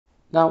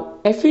Now,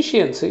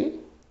 efficiency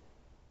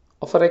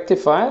of a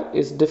rectifier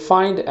is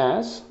defined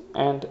as,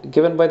 and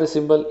given by the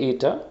symbol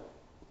eta,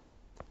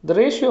 the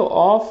ratio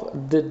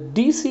of the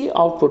DC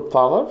output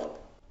power,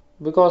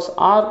 because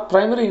our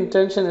primary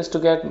intention is to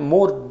get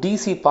more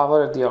DC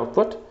power at the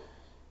output,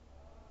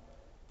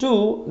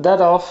 to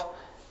that of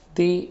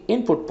the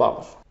input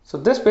power. So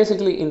this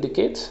basically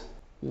indicates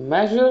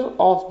measure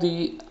of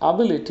the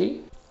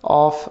ability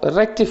of a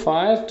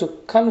rectifier to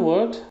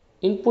convert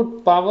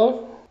input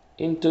power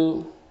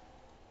into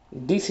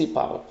DC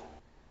power.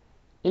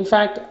 In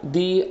fact,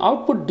 the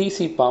output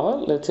DC power,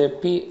 let's say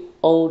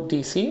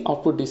PODC,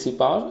 output DC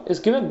power, is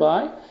given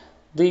by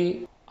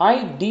the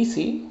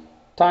IDC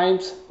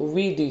times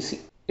VDC.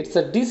 It's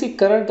the DC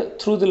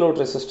current through the load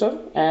resistor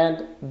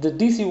and the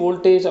DC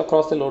voltage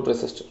across the load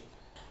resistor.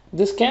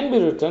 This can be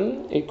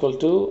written equal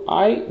to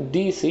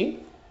IDC,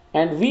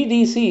 and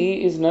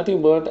VDC is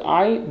nothing but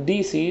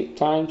IDC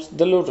times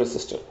the load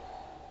resistor,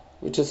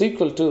 which is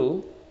equal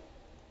to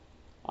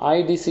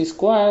IDC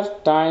square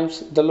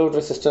times the load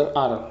resistor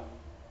RL.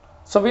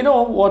 So we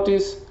know what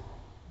is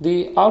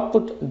the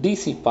output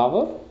DC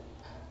power.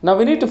 Now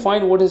we need to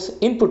find what is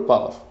input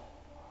power.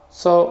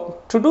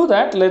 So to do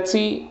that, let's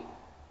see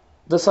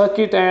the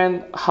circuit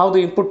and how the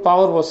input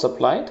power was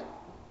supplied.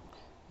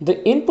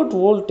 The input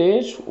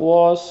voltage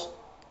was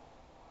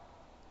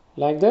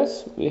like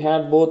this. We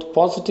had both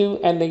positive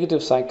and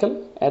negative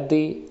cycle at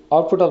the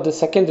output of the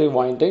secondary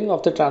winding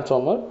of the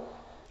transformer.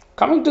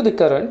 Coming to the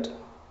current,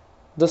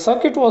 the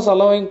circuit was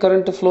allowing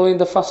current to flow in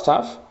the first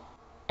half,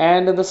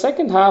 and in the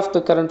second half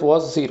the current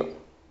was 0,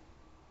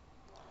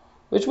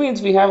 which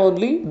means we have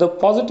only the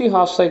positive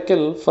half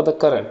cycle for the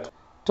current.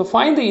 To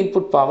find the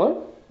input power,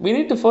 we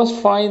need to first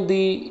find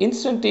the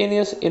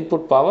instantaneous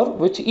input power,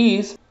 which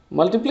is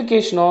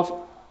multiplication of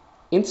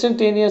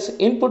instantaneous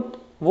input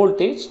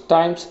voltage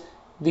times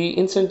the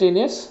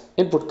instantaneous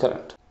input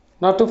current.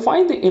 Now to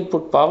find the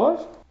input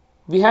power,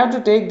 we have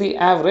to take the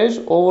average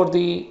over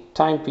the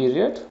time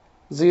period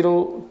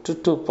 0 to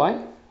 2 pi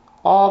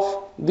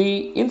of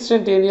the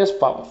instantaneous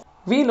power.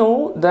 We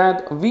know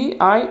that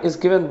Vi is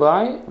given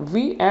by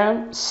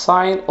Vm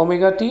sine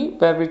omega t,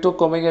 where we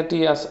took omega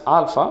t as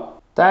alpha.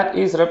 That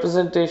is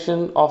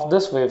representation of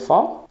this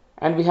waveform.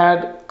 And we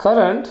had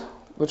current,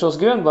 which was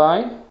given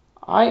by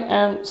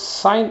Im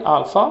sine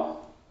alpha,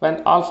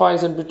 when alpha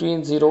is in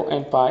between 0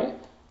 and pi,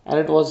 and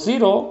it was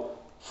 0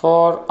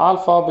 for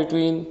alpha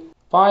between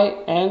pi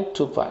and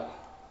 2 pi.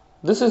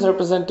 This is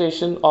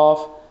representation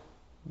of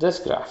this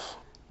graph.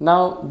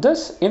 Now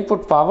this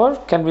input power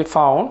can be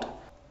found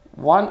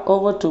 1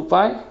 over 2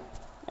 pi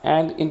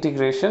and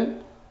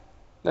integration,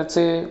 let's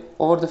say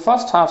over the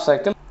first half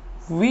cycle,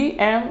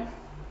 Vm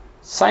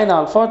sine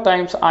alpha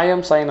times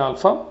Im sine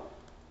alpha.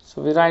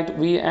 So we write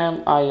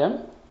Vm Im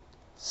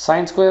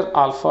sine square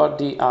alpha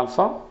d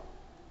alpha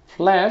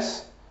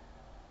plus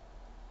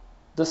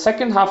the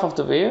second half of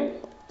the wave,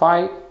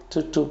 pi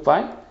to 2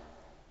 pi.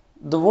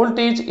 The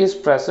voltage is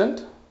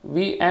present,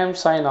 Vm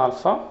sine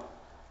alpha,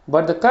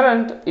 but the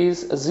current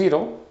is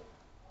 0.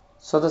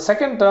 So the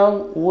second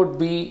term would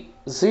be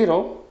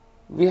 0.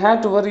 We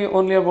have to worry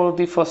only about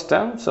the first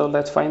term, so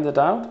let's find that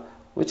out,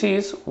 which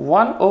is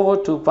 1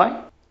 over 2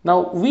 pi.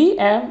 Now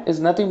Vm is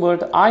nothing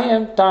but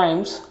Im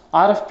times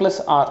Rf plus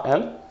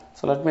RL.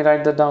 So let me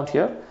write that down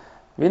here.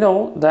 We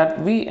know that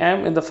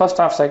Vm in the first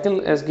half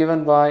cycle is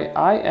given by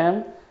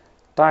Im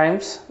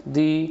times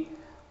the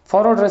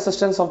forward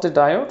resistance of the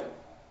diode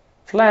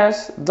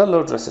plus the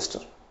load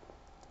resistor.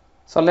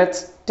 So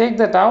let's take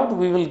that out.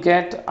 We will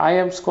get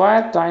Im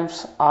square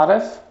times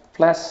Rf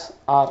plus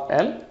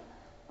RL.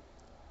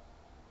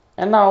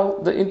 And now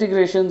the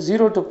integration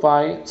 0 to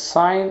pi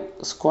sine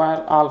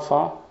square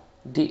alpha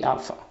d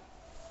alpha.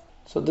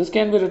 So this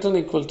can be written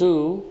equal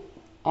to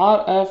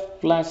Rf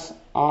plus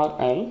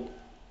RL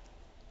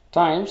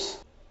times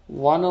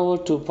 1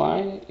 over 2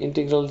 pi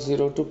integral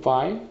 0 to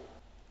pi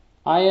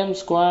Im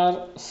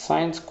square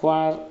sine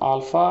square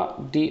alpha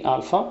d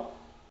alpha.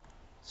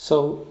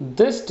 So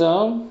this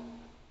term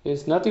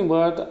is nothing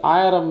but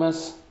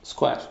IRMS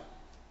square.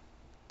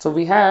 So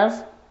we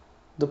have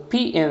the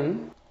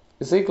Pn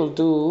is equal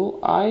to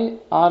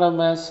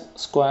IRMS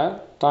square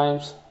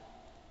times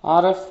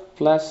Rf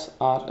plus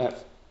Rf.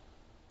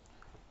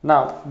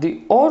 Now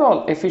the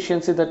overall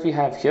efficiency that we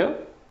have here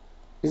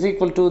is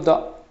equal to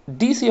the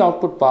DC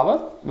output power,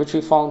 which we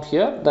found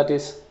here, that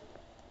is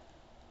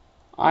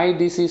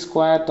IDC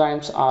square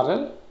times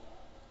RL,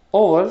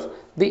 over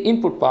the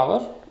input power,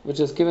 which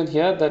is given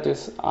here, that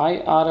is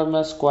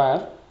IRMS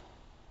square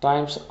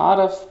times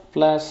Rf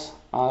plus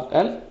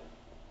RL.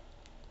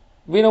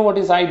 We know what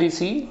is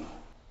IDC,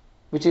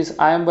 which is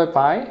Im by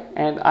pi,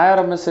 and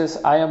IRMS is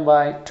Im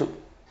by 2.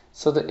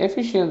 So the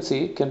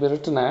efficiency can be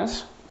written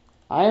as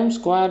Im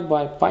squared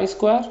by pi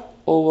square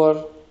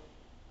over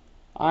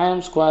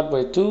Im squared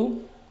by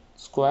 2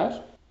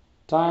 square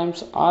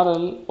times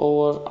RL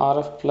over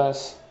Rf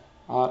plus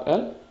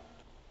RL,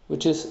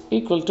 which is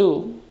equal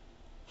to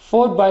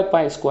 4 by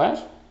pi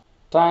square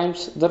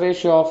times the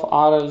ratio of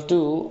RL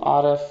to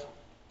Rf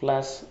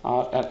plus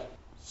RL.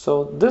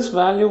 So this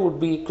value would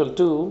be equal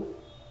to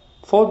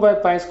 4 by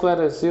pi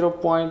square is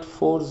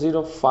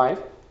 0.405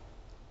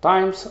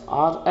 times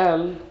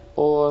RL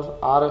over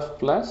RF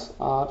plus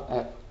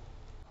RL.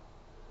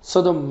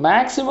 So the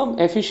maximum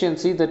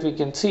efficiency that we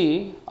can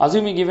see,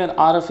 assuming even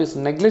RF is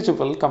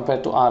negligible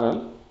compared to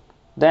RL,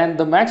 then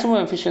the maximum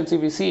efficiency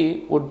we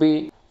see would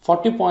be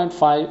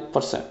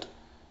 40.5%.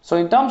 So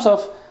in terms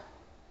of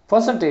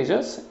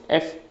percentages,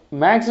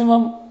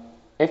 maximum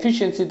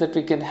efficiency that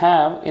we can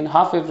have in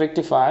half wave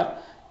rectifier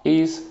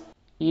is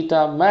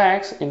eta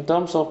max in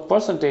terms of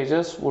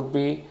percentages would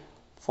be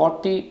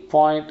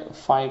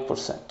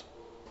 40.5%.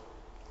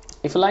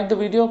 If you like the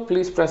video,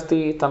 please press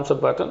the thumbs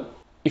up button.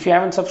 If you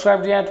haven't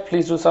subscribed yet,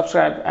 please do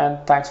subscribe,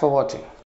 and thanks for watching.